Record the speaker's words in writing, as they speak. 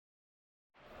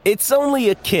It's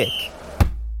only a kick,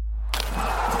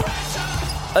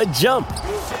 a jump,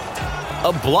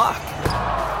 a block.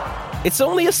 It's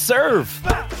only a serve.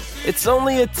 It's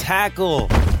only a tackle,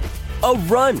 a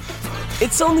run.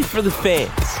 It's only for the fans.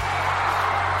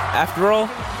 After all,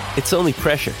 it's only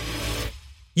pressure.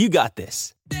 You got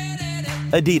this.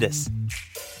 Adidas.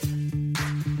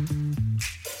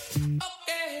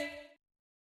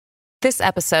 This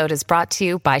episode is brought to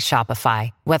you by Shopify.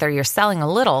 Whether you're selling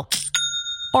a little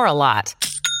or a lot,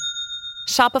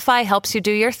 Shopify helps you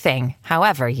do your thing,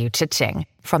 however you cha-ching.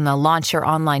 From the launch your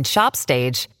online shop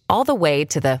stage, all the way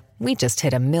to the we just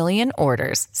hit 1 million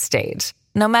orders stage.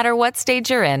 No matter what stage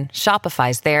you're in,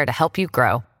 Shopify's there to help you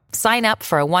grow. Sign up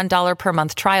for a $1 per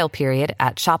month trial period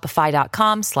at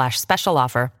shopify.com/special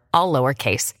offer, all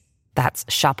lowercase. That's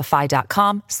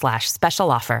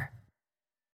shopify.com/special offer.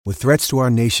 With threats to our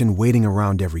nation waiting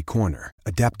around every corner,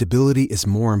 adaptability is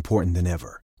more important than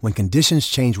ever. When conditions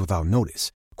change without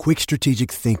notice, quick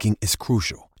strategic thinking is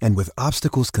crucial. And with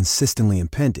obstacles consistently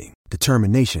impending,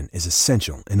 determination is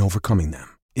essential in overcoming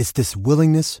them. It's this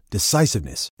willingness,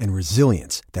 decisiveness, and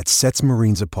resilience that sets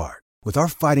Marines apart. With our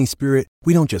fighting spirit,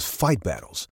 we don't just fight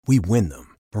battles, we win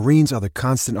them. Marines are the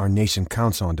constant our nation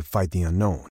counts on to fight the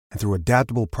unknown. And through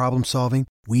adaptable problem solving,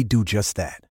 we do just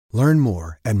that. Learn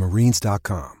more at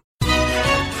marines.com.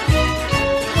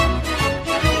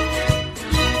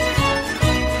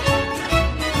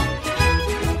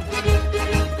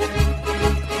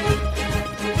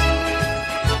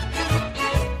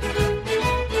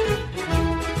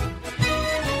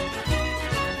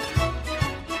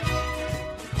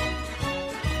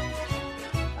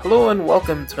 Hello and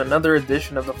welcome to another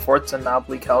edition of the Forza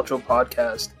Napoli Calcio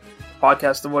podcast. A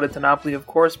podcast devoted to Napoli, of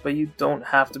course, but you don't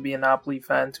have to be a Napoli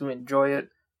fan to enjoy it.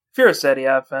 If you're a Serie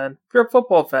A fan, if you're a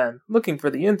football fan, looking for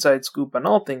the inside scoop on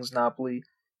all things Napoli,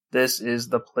 this is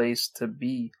the place to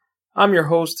be. I'm your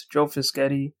host, Joe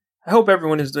Fischetti. I hope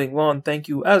everyone is doing well, and thank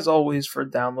you, as always, for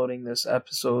downloading this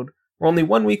episode. We're only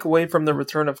 1 week away from the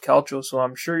return of Calcio, so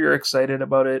I'm sure you're excited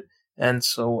about it, and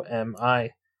so am I.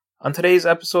 On today's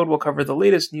episode, we'll cover the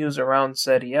latest news around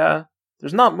Serie A.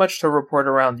 There's not much to report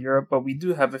around Europe, but we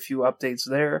do have a few updates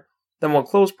there. Then we'll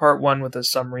close part 1 with a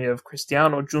summary of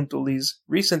Cristiano Giuntoli's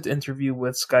recent interview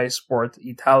with Sky Sport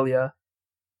Italia.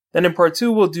 Then in part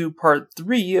 2, we'll do part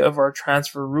 3 of our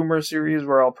transfer rumor series,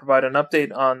 where I'll provide an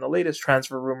update on the latest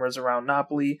transfer rumors around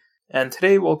Napoli, and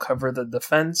today we'll cover the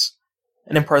defense.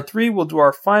 And in part 3, we'll do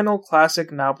our final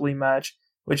classic Napoli match,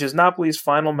 which is Napoli's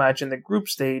final match in the group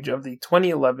stage of the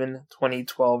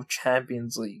 2011-2012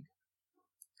 Champions League.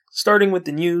 Starting with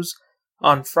the news,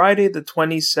 on Friday the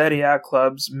 20 Serie A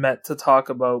clubs met to talk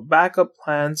about backup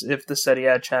plans if the Serie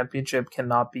A championship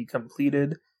cannot be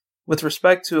completed. With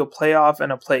respect to a playoff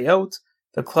and a play-out,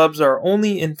 the clubs are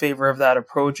only in favor of that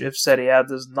approach if Serie A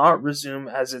does not resume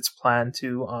as it's planned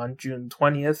to on June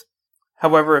 20th.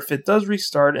 However, if it does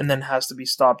restart and then has to be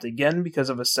stopped again because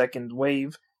of a second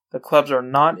wave, the clubs are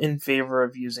not in favor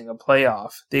of using a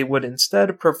playoff. They would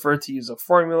instead prefer to use a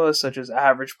formula such as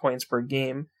average points per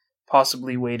game,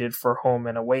 possibly weighted for home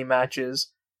and away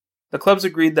matches. The clubs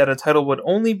agreed that a title would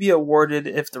only be awarded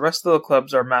if the rest of the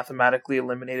clubs are mathematically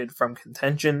eliminated from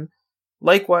contention.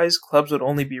 Likewise, clubs would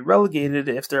only be relegated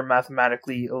if they're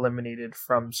mathematically eliminated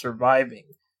from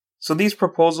surviving. So these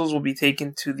proposals will be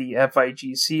taken to the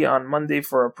FIGC on Monday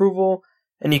for approval,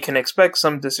 and you can expect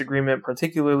some disagreement,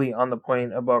 particularly on the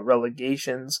point about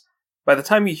relegations. By the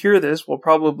time you hear this, we'll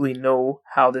probably know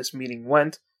how this meeting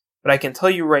went, but I can tell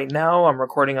you right now, I'm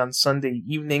recording on Sunday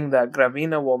evening, that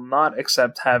Gravina will not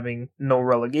accept having no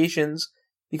relegations,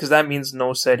 because that means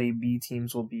no Serie B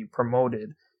teams will be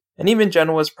promoted. And even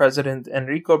Genoa's president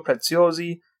Enrico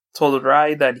Preziosi told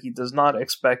Rai that he does not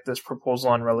expect this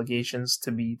proposal on relegations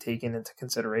to be taken into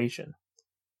consideration.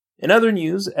 In other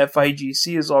news,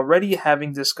 FIGC is already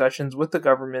having discussions with the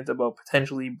government about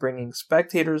potentially bringing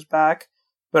spectators back,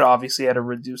 but obviously at a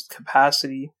reduced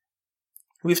capacity.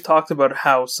 We've talked about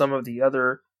how some of the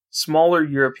other smaller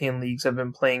European leagues have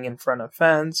been playing in front of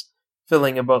fans,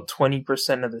 filling about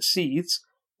 20% of the seats.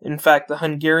 In fact, the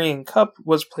Hungarian Cup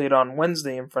was played on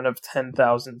Wednesday in front of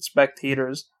 10,000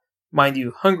 spectators. Mind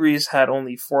you, Hungary's had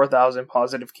only 4,000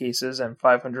 positive cases and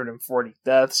 540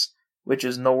 deaths, which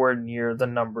is nowhere near the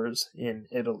numbers in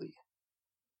Italy.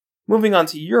 Moving on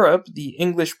to Europe, the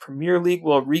English Premier League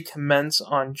will recommence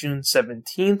on June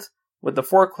 17th, with the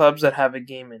 4 clubs that have a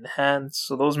game in hand.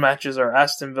 So those matches are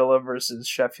Aston Villa versus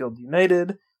Sheffield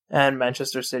United and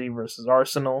Manchester City versus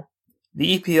Arsenal.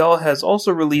 The EPL has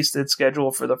also released its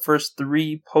schedule for the first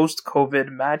 3 post-COVID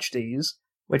match days,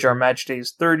 which are match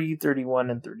days 30,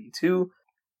 31, and 32.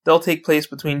 They'll take place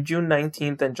between June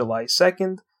 19th and July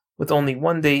 2nd, with only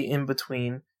one day in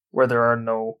between where there are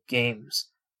no games.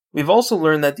 We've also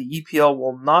learned that the EPL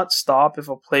will not stop if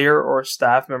a player or a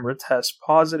staff member tests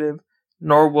positive,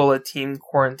 nor will a team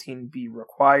quarantine be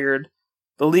required.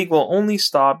 The league will only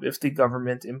stop if the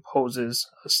government imposes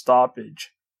a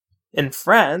stoppage. In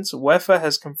France, UEFA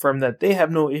has confirmed that they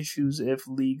have no issues if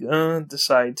Ligue 1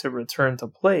 decide to return to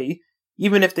play,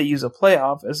 even if they use a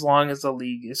playoff, as long as the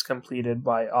league is completed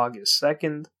by August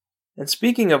 2nd. And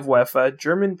speaking of UEFA,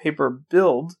 German paper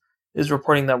Bild is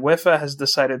reporting that UEFA has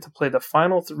decided to play the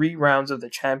final 3 rounds of the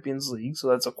Champions League, so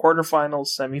that's the quarterfinals,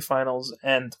 semifinals,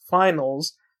 and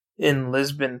finals, in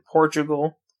Lisbon,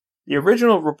 Portugal. The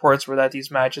original reports were that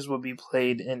these matches would be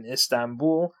played in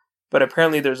Istanbul, but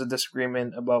apparently there's a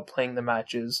disagreement about playing the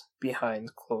matches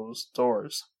behind closed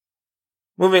doors.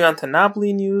 Moving on to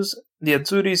Napoli news, the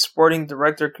Azzurri's sporting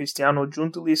director Cristiano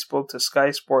Giuntoli spoke to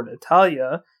Sky Sport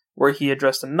Italia, where he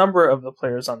addressed a number of the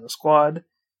players on the squad.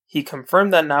 He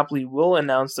confirmed that Napoli will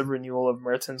announce the renewal of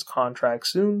Mertens' contract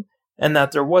soon, and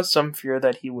that there was some fear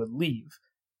that he would leave.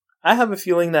 I have a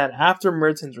feeling that after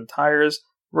Mertens retires,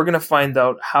 we're going to find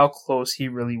out how close he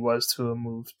really was to a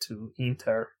move to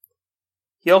Inter.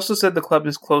 He also said the club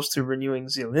is close to renewing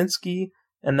Zielinski,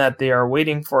 and that they are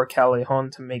waiting for Callejon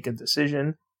to make a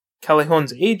decision.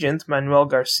 Callejon's agent, Manuel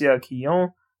Garcia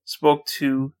Quillon, spoke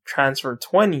to Transfer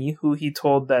 20, who he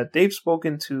told that they've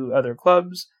spoken to other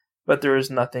clubs, but there is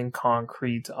nothing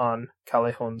concrete on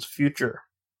Callejon's future.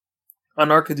 On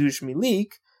Arkadiusz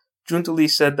Milik, Giuntoli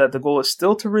said that the goal is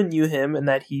still to renew him and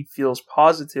that he feels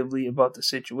positively about the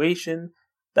situation.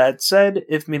 That said,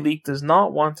 if Milik does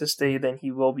not want to stay, then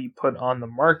he will be put on the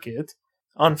market.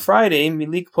 On Friday,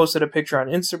 Milik posted a picture on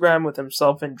Instagram with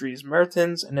himself and Dries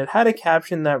Mertens, and it had a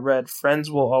caption that read, "Friends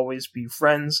will always be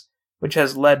friends," which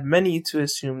has led many to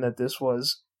assume that this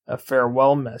was a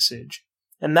farewell message.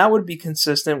 And that would be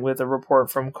consistent with a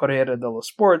report from Corriere dello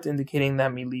Sport indicating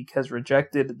that Milik has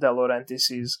rejected De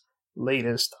Laurentiis'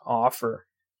 latest offer.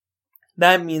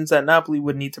 That means that Napoli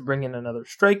would need to bring in another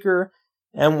striker,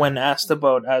 and when asked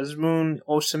about Azmoun,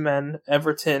 Osimhen,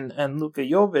 Everton, and Luka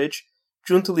Jovic,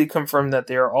 Giuntoli confirmed that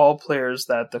they are all players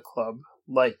that the club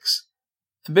likes.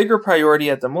 The bigger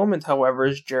priority at the moment, however,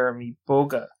 is Jeremy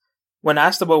Boga. When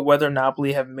asked about whether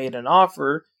Napoli have made an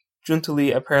offer,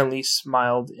 Giuntoli apparently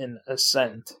smiled in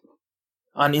assent.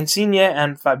 On Insigne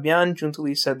and Fabian,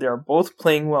 Giuntoli said they are both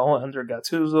playing well under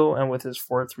Gattuso and with his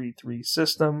 4-3-3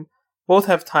 system. Both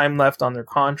have time left on their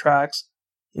contracts.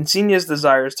 Insigne's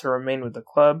desires to remain with the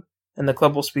club, and the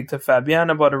club will speak to Fabian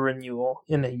about a renewal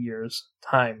in a year's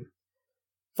time.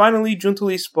 Finally,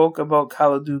 Giuntoli spoke about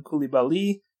Kalidou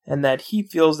Koulibaly, and that he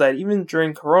feels that even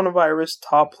during coronavirus,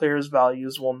 top players'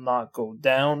 values will not go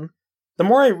down. The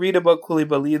more I read about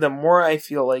Koulibaly, the more I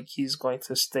feel like he's going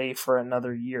to stay for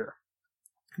another year.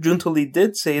 Giuntoli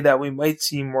did say that we might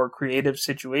see more creative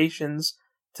situations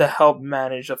to help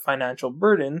manage a financial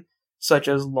burden, such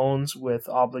as loans with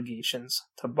obligations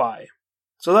to buy.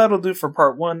 So that'll do for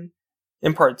part 1.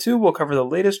 In part 2, we'll cover the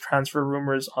latest transfer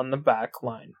rumors on the back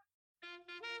line.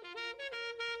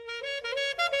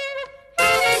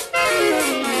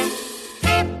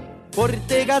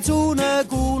 Porte cazzone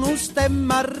con un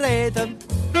stemma a rete,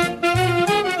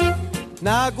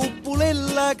 una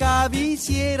cupulella che vi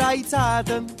si era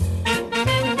aizzata,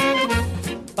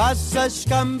 passa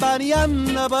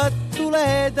scampanianna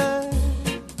pattuleta,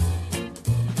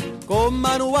 con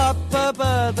mano a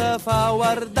papà te fa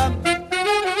guardare.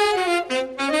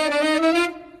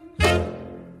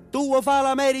 Tu fa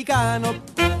l'americano,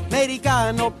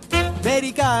 americano,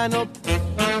 americano,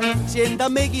 senta a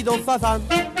me chi ti fa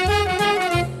fan.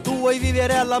 Tu vuoi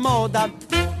vivere alla moda,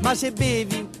 ma se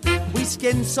bevi whisky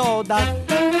e soda,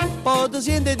 poi ti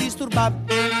senti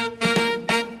disturbato.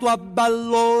 Tu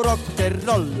abballo rock e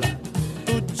roll,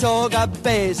 tu gioca a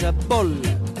baseball,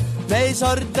 nei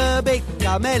sordi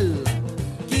peccamella,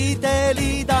 chi te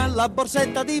li dà la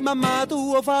borsetta di mamma,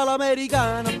 tu fa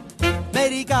l'americano,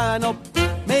 americano,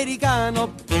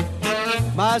 americano,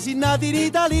 ma si nati in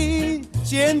Italia,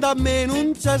 siendo a me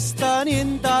non c'è sta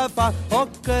niente a fa,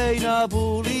 ok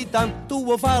napolitan,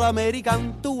 tu fa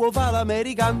l'american, tu fa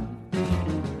l'american.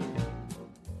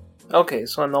 Okay,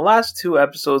 so in the last 2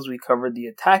 episodes we covered the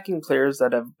attacking players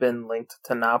that have been linked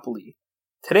to Napoli.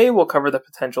 Today we'll cover the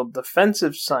potential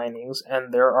defensive signings,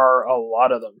 and there are a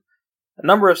lot of them. A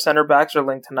number of center backs are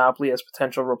linked to Napoli as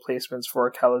potential replacements for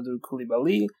Kalidou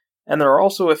Koulibaly, and there are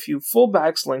also a few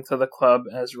fullbacks linked to the club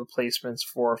as replacements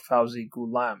for Fauzi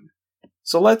Goulam.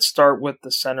 So let's start with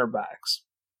the center backs.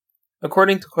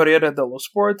 According to Corriere dello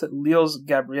Sport, Lille's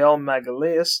Gabriel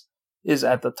Magalhaes is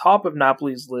at the top of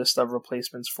Napoli's list of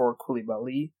replacements for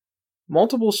Koulibaly.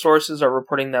 Multiple sources are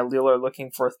reporting that Lille are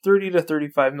looking for 30 to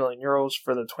 35 million euros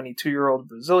for the 22-year-old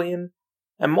Brazilian,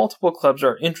 and multiple clubs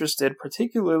are interested,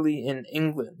 particularly in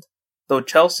England. Though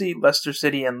Chelsea, Leicester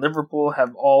City, and Liverpool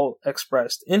have all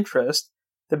expressed interest,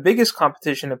 the biggest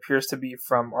competition appears to be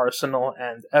from Arsenal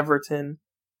and Everton.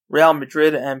 Real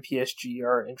Madrid and PSG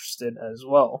are interested as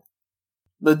well.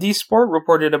 Le Sport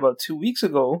reported about 2 weeks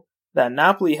ago that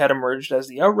Napoli had emerged as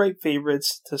the outright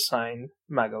favorites to sign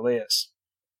Magalhaes.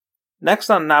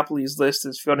 Next on Napoli's list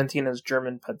is Fiorentina's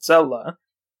German Petzela.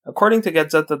 According to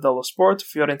Gazzetta dello Sport,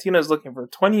 Fiorentina is looking for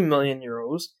 20 million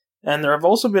euros, and there have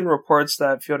also been reports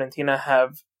that Fiorentina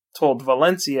have told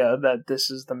Valencia that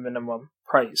this is the minimum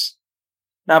price.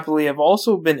 Napoli have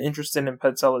also been interested in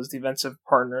Petzela's defensive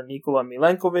partner Nikola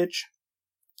Milenkovic.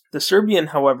 The Serbian,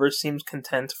 however, seems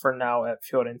content for now at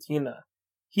Fiorentina.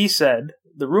 He said,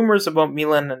 "The rumors about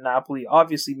Milan and Napoli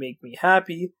obviously make me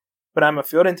happy, but I'm a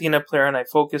Fiorentina player and I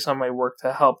focus on my work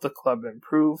to help the club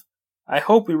improve. I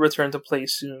hope we return to play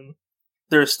soon.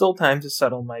 There is still time to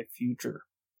settle my future."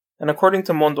 And according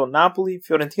to Mondo Napoli,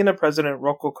 Fiorentina president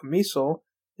Rocco Commisso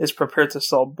is prepared to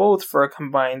sell both for a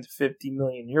combined 50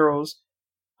 million euros.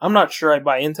 I'm not sure I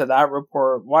buy into that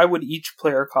report. Why would each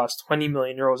player cost 20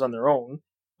 million euros on their own,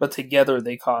 but together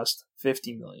they cost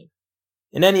 50 million?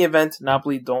 In any event,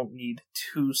 Napoli don't need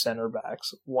two center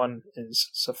backs. One is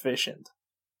sufficient.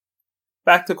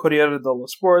 Back to Corriere dello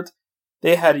Sport,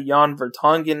 they had Jan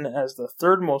Vertonghen as the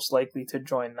third most likely to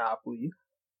join Napoli.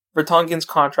 Vertonghen's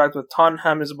contract with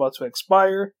Tottenham is about to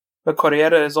expire, but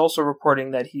Corriere is also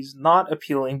reporting that he's not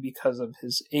appealing because of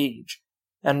his age.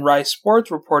 And Rai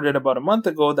Sports reported about a month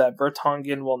ago that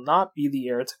Vertonghen will not be the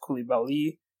heir to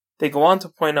Koulibaly. They go on to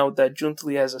point out that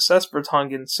Giuntoli has assessed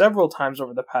Vertonghen several times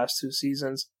over the past 2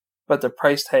 seasons, but the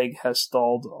price tag has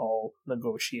stalled all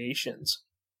negotiations.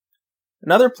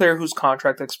 Another player whose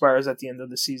contract expires at the end of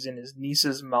the season is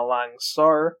Nice's Malang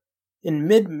Sarr. In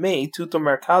mid-May,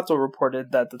 Tuttomercato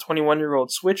reported that the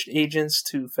 21-year-old switched agents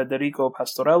to Federico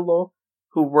Pastorello,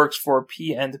 who works for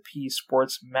P&P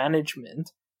Sports Management.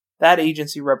 That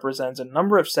agency represents a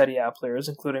number of Serie A players,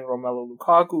 including Romelu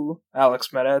Lukaku, Alex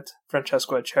Meret,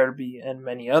 Francesco Acerbi, and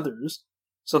many others.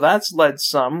 So that's led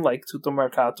some, like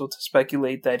Tuttomercato, to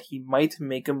speculate that he might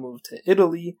make a move to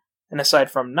Italy, and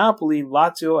aside from Napoli,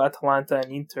 Lazio, Atalanta,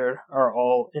 and Inter are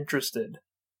all interested.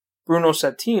 Bruno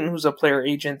Settin, who's a player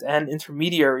agent and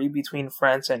intermediary between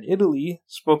France and Italy,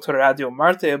 spoke to Radio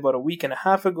Marte about a week and a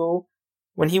half ago.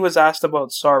 When he was asked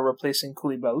about Sarr replacing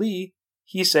Koulibaly,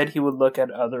 he said he would look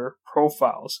at other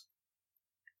profiles.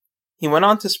 He went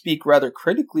on to speak rather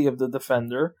critically of the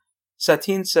defender.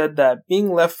 Settin said that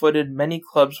being left-footed, many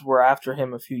clubs were after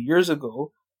him a few years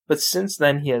ago, but since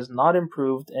then he has not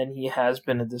improved and he has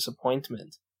been a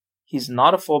disappointment. He's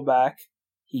not a fullback,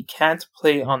 he can't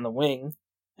play on the wing,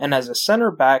 and as a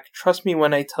center back, trust me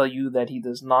when I tell you that he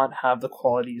does not have the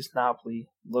qualities Napoli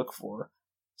look for.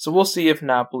 So we'll see if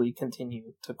Napoli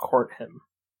continue to court him.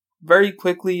 Very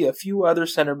quickly, a few other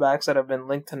center backs that have been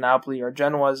linked to Napoli are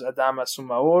Genoa's Adama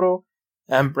Sumaoro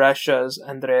and Brescia's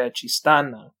Andrea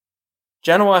Cistana.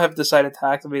 Genoa have decided to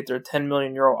activate their €10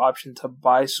 million option to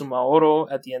buy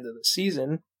Sumaoro at the end of the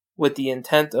season, with the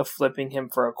intent of flipping him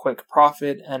for a quick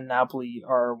profit, and Napoli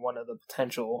are one of the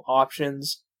potential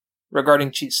options. Regarding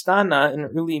Cistana, in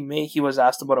early May he was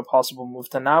asked about a possible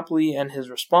move to Napoli, and his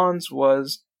response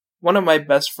was, "One of my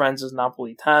best friends is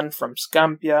Napolitan from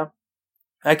Scampia.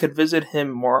 I could visit him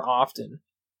more often,"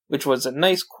 which was a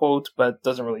nice quote, but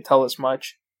doesn't really tell us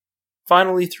much.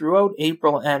 Finally, throughout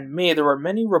April and May, there were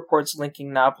many reports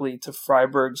linking Napoli to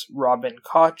Freiburg's Robin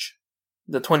Koch.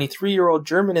 The 23-year-old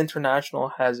German international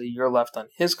has a year left on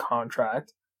his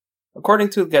contract. According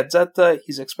to Gazzetta,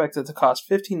 he's expected to cost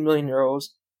 15 million euros,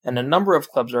 and a number of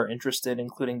clubs are interested,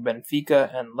 including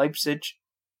Benfica and Leipzig.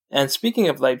 And speaking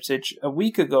of Leipzig, a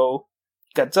week ago,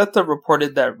 Gazzetta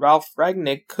reported that Ralf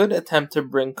Rangnick could attempt to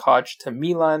bring Koch to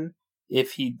Milan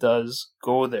if he does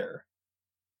go there.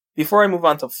 Before I move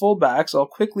on to fullbacks, I'll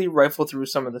quickly rifle through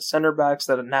some of the center backs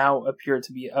that now appear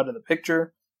to be out of the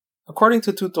picture. According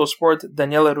to Tutto Sport,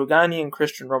 Daniele Rugani and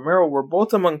Christian Romero were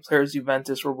both among players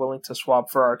Juventus were willing to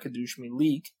swap for Arkadiusz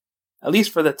Milik. At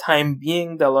least for the time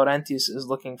being, De Laurentiis is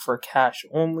looking for cash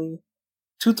only.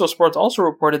 Tutto Sport also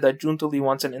reported that Giuntoli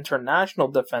wants an international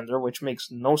defender, which makes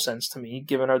no sense to me,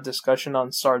 given our discussion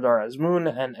on Sardar Azmoun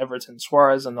and Everton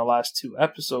Suarez in the last 2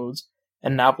 episodes,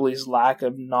 and Napoli's lack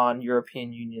of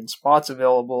non-European Union spots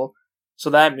available, so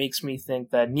that makes me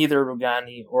think that neither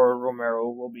Rugani or Romero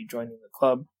will be joining the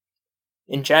club.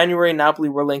 In January, Napoli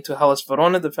were linked to Hellas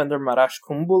Verona defender Marash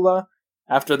Kumbula,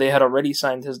 after they had already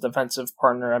signed his defensive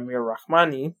partner Amir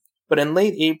Rahmani, But in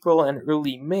late April and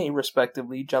early May,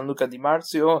 respectively, Gianluca Di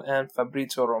Marzio and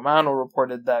Fabrizio Romano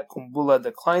reported that Kumbulla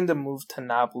declined a move to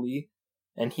Napoli,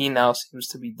 and he now seems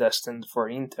to be destined for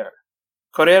Inter.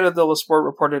 Corriere dello Sport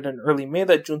reported in early May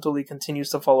that Giuntoli continues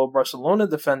to follow Barcelona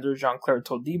defender Jean-Claire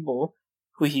Todibo,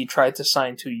 who he tried to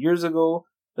sign 2 years ago,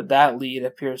 but that lead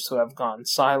appears to have gone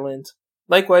silent.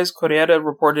 Likewise, Corriere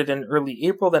reported in early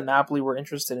April that Napoli were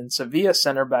interested in Sevilla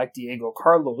center-back Diego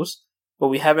Carlos, but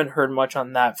we haven't heard much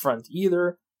on that front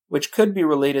either, which could be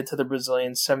related to the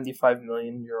Brazilian €75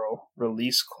 million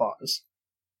release clause.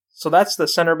 So that's the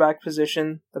center-back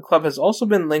position. The club has also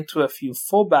been linked to a few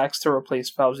fullbacks to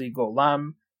replace Fauzi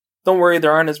Golam. Don't worry,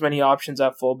 there aren't as many options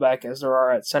at fullback as there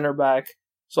are at center-back,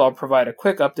 so I'll provide a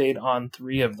quick update on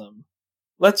 3 of them.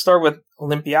 Let's start with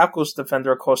Olympiacos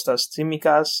defender Kostas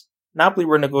Tsimikas. Napoli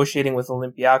were negotiating with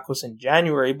Olympiacos in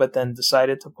January, but then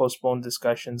decided to postpone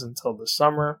discussions until the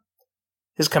summer.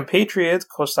 His compatriot,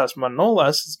 Kostas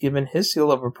Manolas, has given his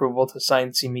seal of approval to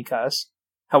sign Tsimikas.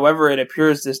 However, it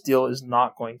appears this deal is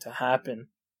not going to happen.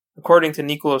 According to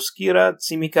Nicolo Schira,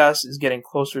 Tsimikas is getting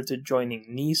closer to joining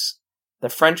Nice. The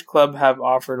French club have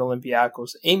offered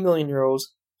Olympiacos €8 million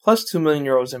plus €2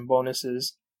 million in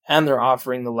bonuses, and they're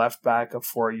offering the left back a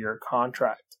 4-year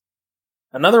contract.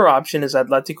 Another option is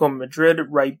Atletico Madrid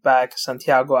right back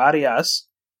Santiago Arias.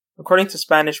 According to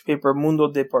Spanish paper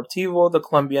Mundo Deportivo, the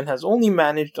Colombian has only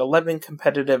managed 11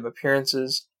 competitive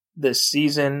appearances this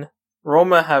season.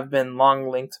 Roma have been long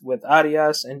linked with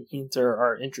Arias, and Inter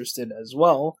are interested as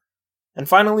well. And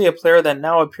finally, a player that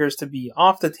now appears to be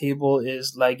off the table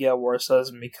is Legia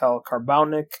Warsa's Mikhail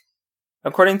Karbaunik.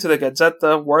 According to the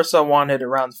Gazzetta, Warsaw wanted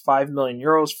around €5 million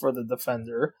for the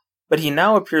defender, but he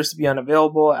now appears to be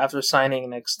unavailable after signing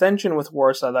an extension with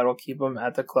Warsaw that will keep him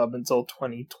at the club until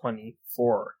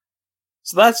 2024.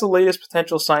 So that's the latest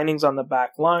potential signings on the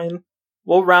back line.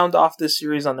 We'll round off this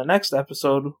series on the next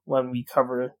episode when we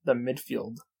cover the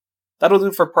midfield. That'll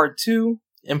do for part 2.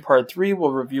 In part 3,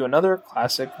 we'll review another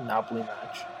classic Napoli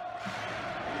match.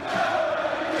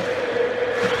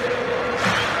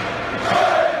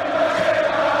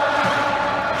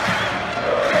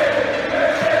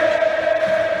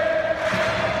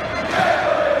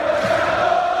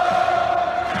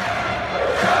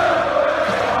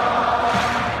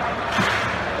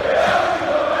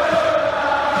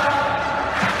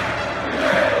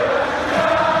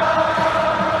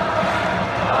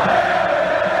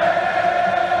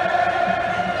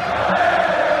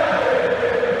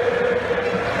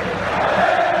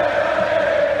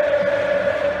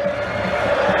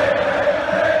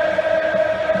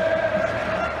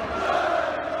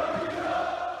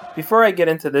 Before I get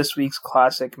into this week's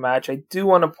classic match, I do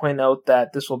want to point out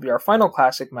that this will be our final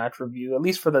classic match review, at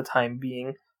least for the time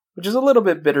being, which is a little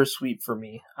bit bittersweet for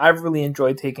me. I've really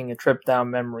enjoyed taking a trip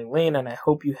down memory lane, and I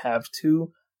hope you have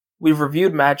too. We've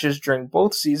reviewed matches during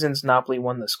both seasons Napoli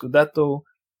won the Scudetto.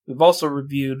 We've also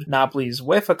reviewed Napoli's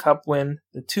UEFA Cup win,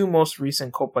 the 2 most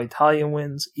recent Coppa Italia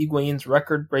wins, Higuain's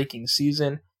record-breaking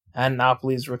season, and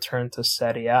Napoli's return to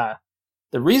Serie A.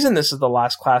 The reason this is the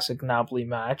last classic Napoli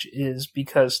match is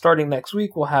because starting next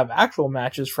week we'll have actual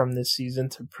matches from this season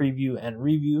to preview and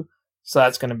review, so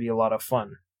that's going to be a lot of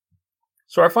fun.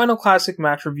 So our final classic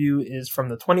match review is from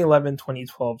the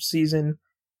 2011-2012 season.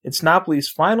 It's Napoli's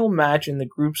final match in the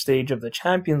group stage of the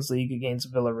Champions League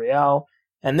against Villarreal,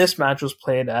 and this match was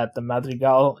played at the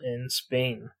Madrigal in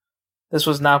Spain. This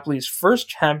was Napoli's first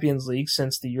Champions League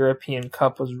since the European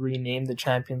Cup was renamed the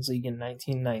Champions League in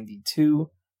 1992.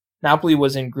 Napoli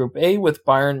was in Group A with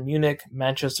Bayern Munich,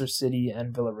 Manchester City,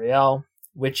 and Villarreal,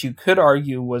 which you could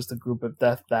argue was the group of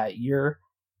death that year.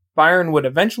 Bayern would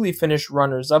eventually finish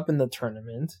runners-up in the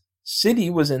tournament.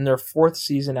 City was in their 4th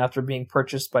season after being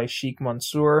purchased by Sheikh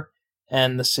Mansour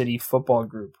and the City Football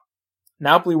Group.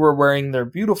 Napoli were wearing their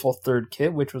beautiful third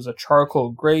kit, which was a charcoal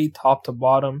gray top to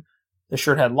bottom. The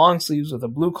shirt had long sleeves with a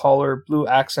blue collar, blue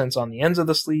accents on the ends of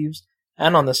the sleeves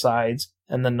and on the sides,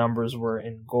 and the numbers were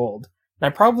in gold.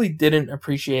 And I probably didn't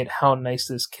appreciate how nice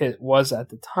this kit was at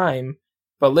the time,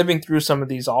 but living through some of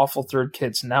these awful third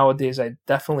kits nowadays, I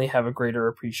definitely have a greater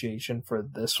appreciation for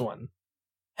this one.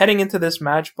 Heading into this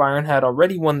match, Bayern had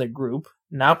already won the group,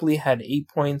 Napoli had 8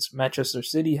 points, Manchester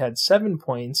City had 7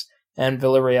 points, and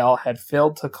Villarreal had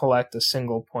failed to collect a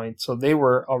single point, so they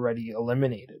were already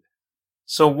eliminated.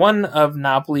 So one of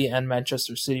Napoli and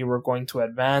Manchester City were going to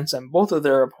advance, and both of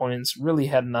their opponents really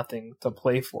had nothing to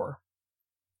play for.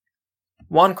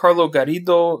 Juan Carlo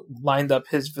Garrido lined up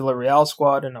his Villarreal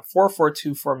squad in a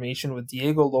 4-4-2 formation with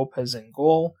Diego Lopez in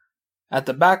goal. At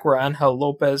the back were Angel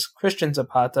Lopez, Christian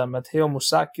Zapata, Matteo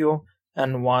Musacchio,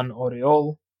 and Juan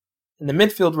Oriol. In the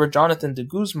midfield were Jonathan de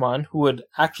Guzman, who would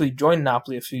actually join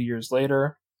Napoli a few years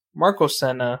later, Marco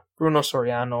Senna, Bruno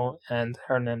Soriano, and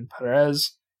Hernan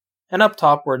Perez, and up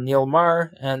top were Neil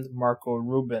Mar and Marco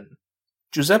Ruben.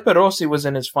 Giuseppe Rossi was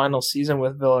in his final season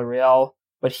with Villarreal,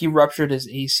 but he ruptured his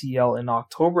ACL in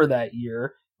October that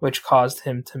year, which caused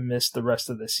him to miss the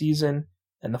rest of the season,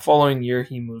 and the following year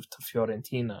he moved to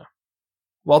Fiorentina.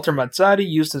 Walter Mazzarri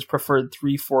used his preferred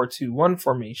 3-4-2-1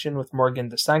 formation with Morgan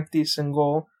De Sanctis in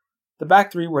goal. The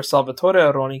back three were Salvatore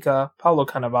Aronica, Paolo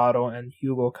Cannavaro, and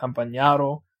Hugo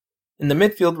Campagnaro. In the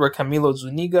midfield were Camilo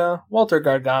Zuniga, Walter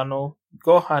Gargano,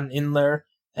 Gohan Inler,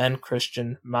 and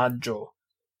Christian Maggio.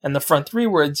 And the front three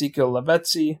were Ezekiel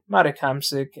Lavezzi, Marek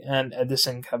Hamsik, and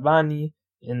Edison Cavani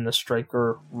in the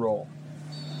striker role.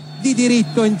 Di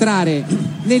diritto entrare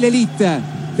nell'elite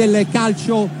del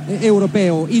calcio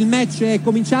europeo. Il match è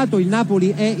cominciato, il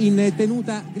Napoli è in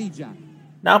tenuta grigia.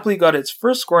 Napoli got its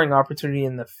first scoring opportunity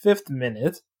in the 5th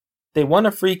minute. They won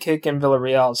a free kick in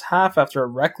Villarreal's half after a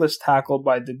reckless tackle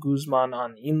by de Guzman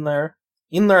on Inler.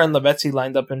 Inler and Lavezzi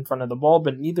lined up in front of the ball,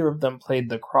 but neither of them played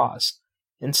the cross.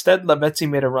 Instead, Lavezzi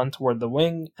made a run toward the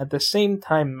wing. At the same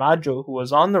time, Maggio, who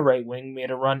was on the right wing,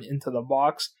 made a run into the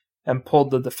box and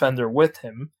pulled the defender with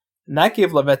him. And that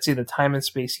gave Lavezzi the time and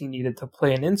space he needed to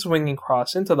play an in-swinging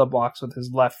cross into the box with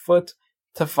his left foot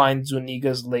to find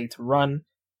Zuniga's late run.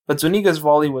 But Zuniga's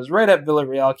volley was right at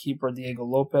Villarreal keeper Diego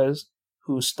Lopez,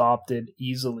 who stopped it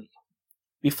easily.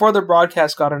 Before the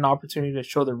broadcast got an opportunity to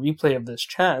show the replay of this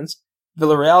chance,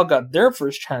 Villarreal got their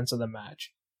first chance of the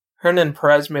match. Hernan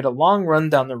Perez made a long run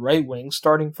down the right wing,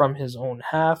 starting from his own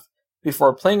half,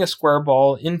 before playing a square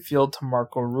ball infield to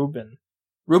Marco Ruben.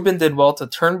 Ruben did well to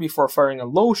turn before firing a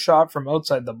low shot from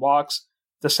outside the box.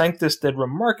 De Sanctis did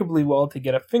remarkably well to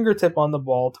get a fingertip on the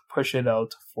ball to push it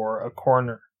out for a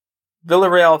corner.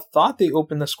 Villarreal thought they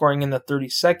opened the scoring in the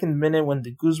 32nd minute when de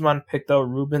Guzman picked out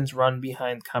Ruben's run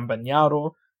behind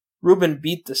Campagnaro. Ruben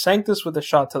beat De Sanctis with a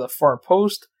shot to the far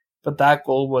post, but that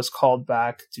goal was called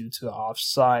back due to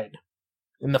offside.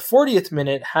 In the 40th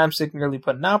minute, Hamsik nearly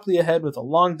put Napoli ahead with a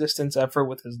long-distance effort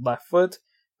with his left foot,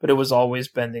 but it was always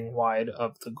bending wide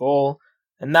of the goal,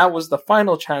 and that was the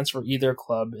final chance for either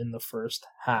club in the first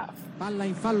half. Palla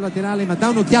in fallo laterale, ma dà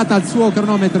un'occhiata al suo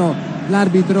cronometro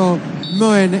l'arbitro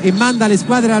Moen e manda le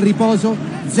squadre al riposo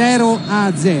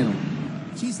 0-0.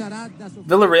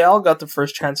 Villarreal got the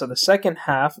first chance of the second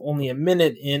half only a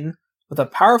minute in, with a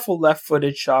powerful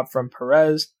left-footed shot from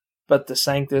Perez, but De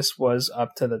Sanctis was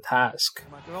up to the task.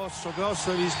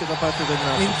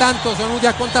 Intanto sono venuti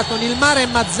a contatto Nilmar e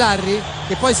Mazzarri,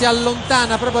 che poi si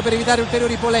allontana proprio per evitare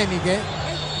ulteriori polemiche.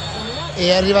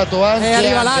 È arrivato anche e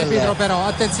arriva l'arbitro però,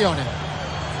 attenzione.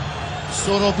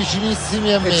 Sono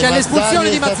vicinissimi a me. E c'è l'espulsione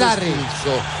di Mazzarri.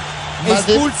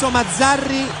 Espulso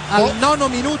Mazzarri al 9°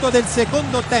 minuto del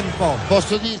secondo tempo.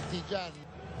 Posso dirti, Gianni?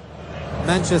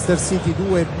 Manchester City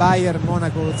 2, Bayern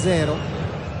Monaco 0.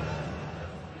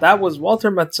 That was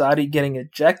Walter Mazzarri getting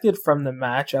ejected from the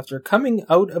match after coming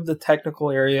out of the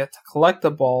technical area to collect the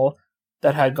ball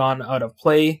that had gone out of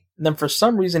play, and then for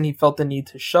some reason he felt the need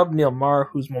to shove Neil Mar,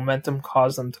 whose momentum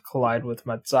caused them to collide with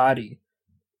Mazzarri.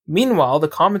 Meanwhile, the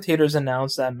commentators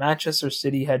announced that Manchester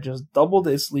City had just doubled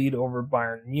its lead over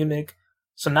Bayern Munich,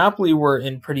 so Napoli were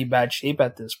in pretty bad shape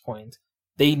at this point.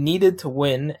 They needed to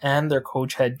win, and their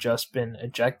coach had just been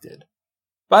ejected.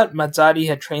 But Mazzarri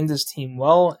had trained his team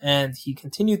well, and he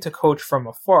continued to coach from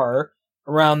afar.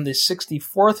 Around the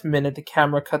 64th minute, the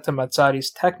camera cut to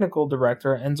Mazzarri's technical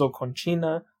director, Enzo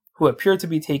Concina, who appeared to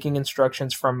be taking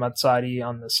instructions from Mazzarri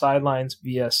on the sidelines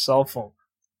via cell phone.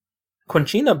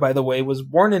 Concina, by the way, was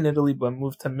born in Italy but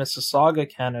moved to Mississauga,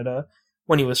 Canada,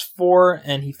 when he was 4,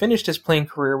 and he finished his playing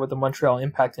career with the Montreal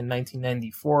Impact in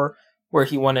 1994, where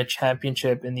he won a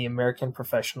championship in the American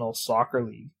Professional Soccer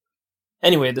League.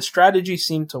 Anyway, the strategy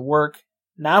seemed to work.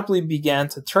 Napoli began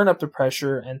to turn up the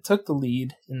pressure and took the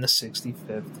lead in the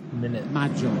 65th minute.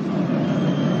 Maggio.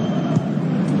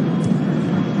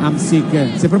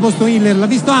 Hamsik, si è proposto Hiller, l'ha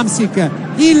visto Hamsik.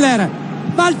 Hiller,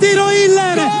 va al tiro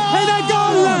Hiller ed è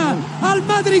gol al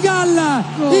Madrigal.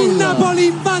 Il Napoli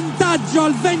in vantaggio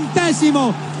al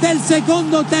 20° del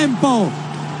secondo tempo.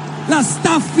 La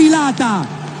staffilata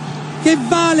che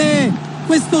vale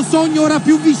questo sogno ora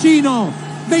più vicino.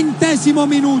 20°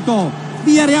 minuto,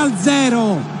 Villarreal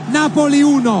 0, Napoli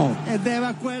 1.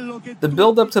 The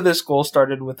build-up to this goal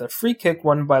started with a free kick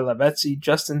won by Lavezzi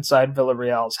just inside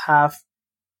Villarreal's half.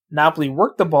 Napoli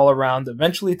worked the ball around,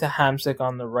 eventually to Hamsik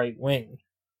on the right wing.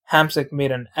 Hamsik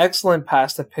made an excellent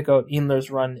pass to pick out Inler's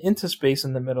run into space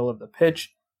in the middle of the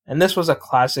pitch, and this was a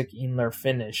classic Inler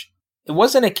finish. It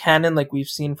wasn't a cannon like we've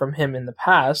seen from him in the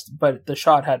past, but the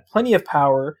shot had plenty of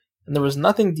power, and there was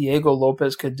nothing Diego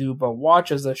Lopez could do but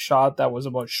watch as the shot that was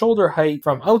about shoulder height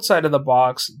from outside of the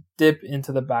box dip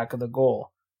into the back of the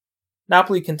goal.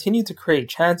 Napoli continued to create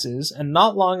chances, and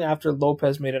not long after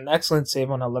Lopez made an excellent save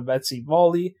on a Lavezzi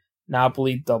volley,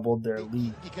 Napoli doubled their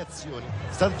lead.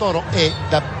 Santoro e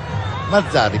da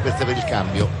Mazzarri per sapere il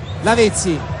cambio.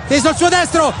 Lavezzi, teso al suo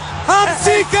destro,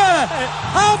 Hamsik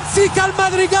al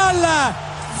Madrigal,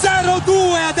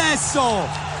 0-2 adesso,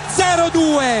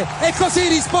 0-2, e così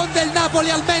risponde il Napoli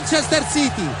al Manchester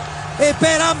City, e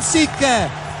per Hamsik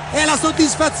è la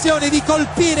soddisfazione di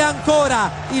colpire ancora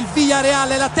il Villarreal,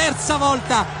 è la terza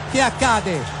volta che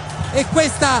accade, e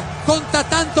questa conta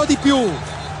tanto di più.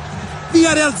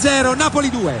 Villarreal 0, Napoli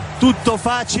 2. Tutto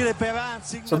facile per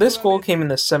Hamsik. So this goal came in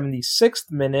the 76th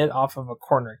minute off of a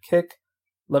corner kick.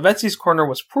 Lavezzi's corner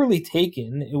was poorly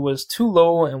taken. It was too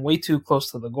low and way too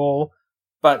close to the goal,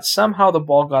 but somehow the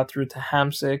ball got through to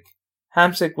Hamsik.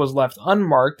 Hamsik was left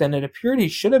unmarked, and it appeared he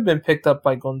should have been picked up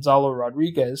by Gonzalo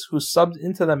Rodriguez, who subbed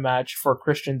into the match for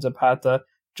Christian Zapata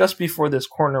just before this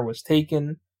corner was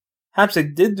taken.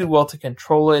 Hamsik did do well to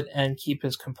control it and keep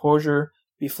his composure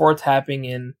before tapping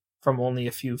in from only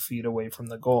a few feet away from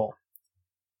the goal.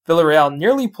 Villarreal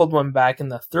nearly pulled one back in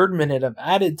the 3rd minute of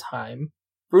added time.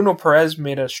 Bruno Perez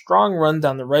made a strong run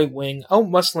down the right wing,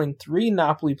 outmuscling 3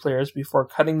 Napoli players before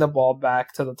cutting the ball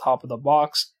back to the top of the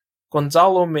box.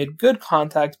 Gonzalo made good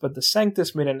contact, but De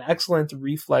Sanctis made an excellent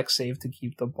reflex save to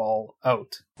keep the ball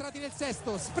out.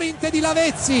 Sprint di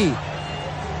Lavezzi.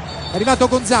 È arrivato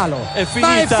Gonzalo.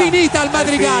 Ma è finita al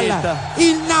Madrigal.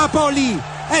 Il Napoli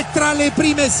è tra le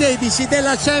prime 16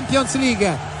 della Champions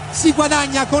League. Si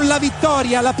guadagna con la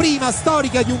vittoria, la prima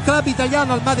storica di un club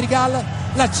italiano al Madrigal,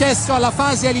 l'accesso alla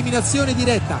fase eliminazione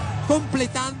diretta,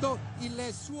 completando il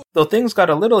suo... Though things got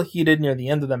a little heated near the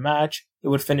end of the match, it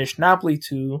would finish Napoli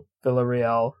 2,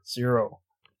 Villarreal 0.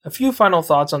 A few final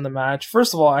thoughts on the match.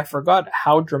 First of all, I forgot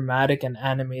how dramatic and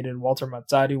animated Walter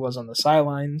Mazzarri was on the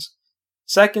sidelines.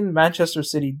 Second, Manchester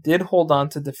City did hold on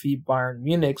to defeat Bayern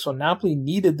Munich, so Napoli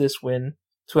needed this win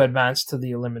to advance to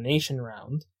the elimination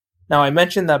round. Now, I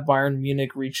mentioned that Bayern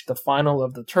Munich reached the final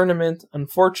of the tournament.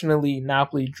 Unfortunately,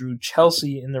 Napoli drew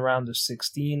Chelsea in the round of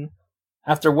 16.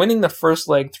 After winning the first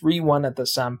leg 3-1 at the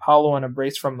San Paolo on a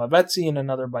brace from Lavezzi and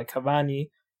another by Cavani,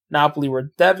 Napoli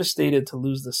were devastated to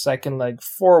lose the second leg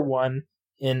 4-1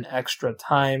 in extra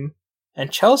time.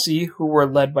 And Chelsea, who were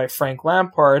led by Frank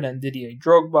Lampard and Didier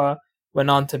Drogba, went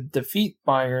on to defeat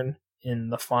Bayern in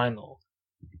the final.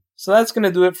 So that's going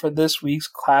to do it for this week's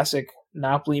classic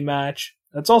Napoli match.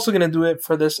 That's also going to do it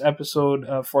for this episode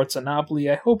of Forza Napoli.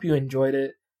 I hope you enjoyed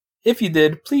it. If you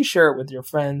did, please share it with your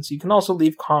friends. You can also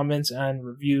leave comments and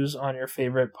reviews on your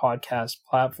favorite podcast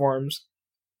platforms.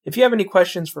 If you have any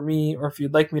questions for me, or if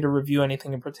you'd like me to review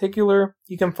anything in particular,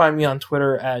 you can find me on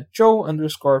Twitter at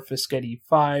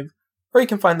Joe_Fischetti5, or you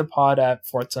can find the pod at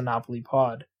Forza Napoli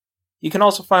Pod. You can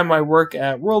also find my work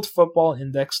at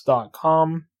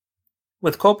worldfootballindex.com.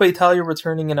 With Coppa Italia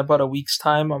returning in about a week's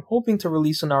time, I'm hoping to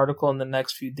release an article in the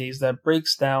next few days that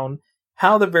breaks down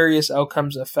how the various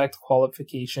outcomes affect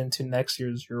qualification to next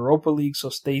year's Europa League, so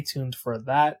stay tuned for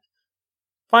that.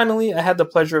 Finally, I had the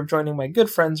pleasure of joining my good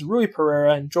friends Rui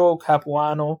Pereira and Joel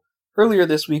Capuano earlier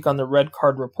this week on the Red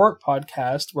Card Report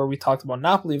podcast, where we talked about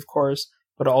Napoli, of course,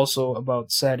 but also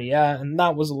about Serie A, and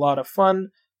that was a lot of fun.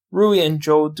 Rui and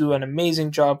Joe do an amazing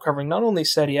job covering not only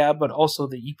Serie A, but also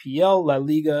the EPL, La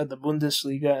Liga, the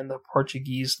Bundesliga, and the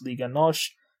Portuguese Liga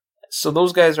NOS. So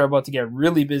those guys are about to get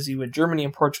really busy with Germany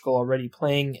and Portugal already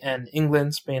playing, and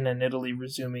England, Spain, and Italy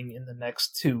resuming in the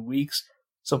next 2 weeks.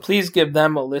 So please give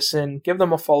them a listen, give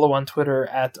them a follow on Twitter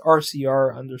at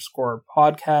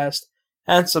RCR_podcast,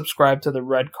 and subscribe to the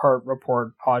Red Card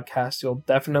Report podcast. You'll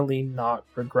definitely not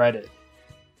regret it.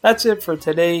 That's it for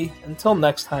today. Until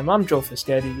next time, I'm Joe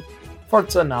Fischetti.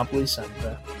 Forza Napoli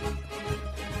sempre.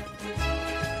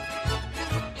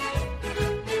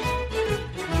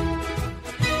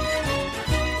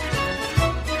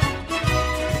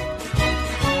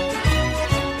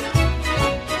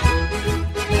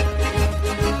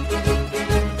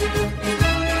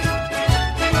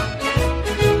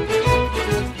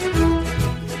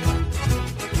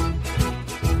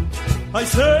 Ai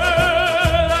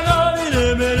sera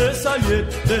navine me le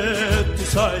sagliette tu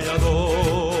sai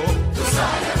adò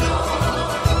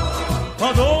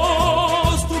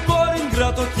sto cuore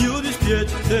ingrato chiudi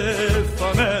spiette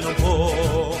famene un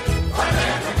po'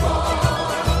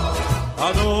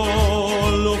 adò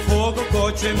lo fuoco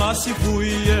coce ma si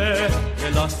fuie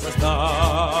e la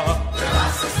sta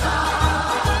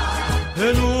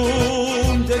e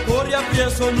non te corri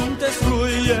appresso non te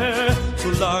struie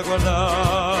sulla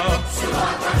guarda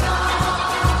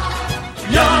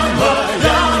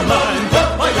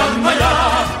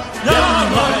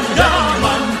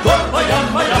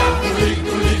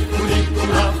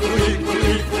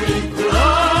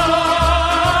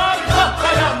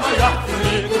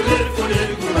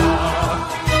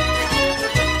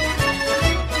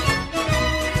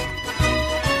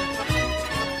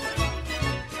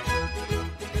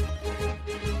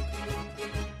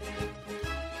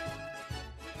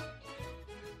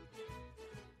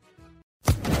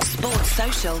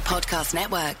Sports Social Podcast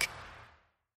Network.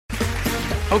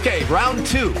 Okay, round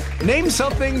 2. Name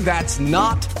something that's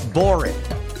not boring.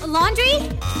 A laundry?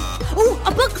 Ooh,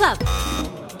 a book club.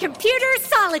 Computer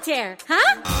solitaire,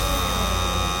 huh?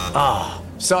 Ah,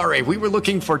 oh, sorry, we were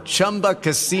looking for Chumba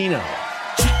Casino.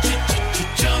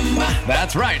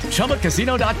 That's right,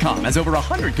 ChumbaCasino.com has over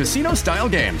 100 casino-style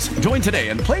games. Join today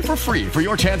and play for free for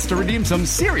your chance to redeem some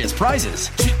serious prizes.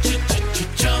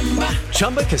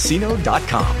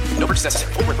 ChumbaCasino.com. No purchase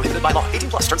necessary. Void where prohibited by law.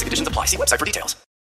 18+. Terms and conditions apply. See website for details.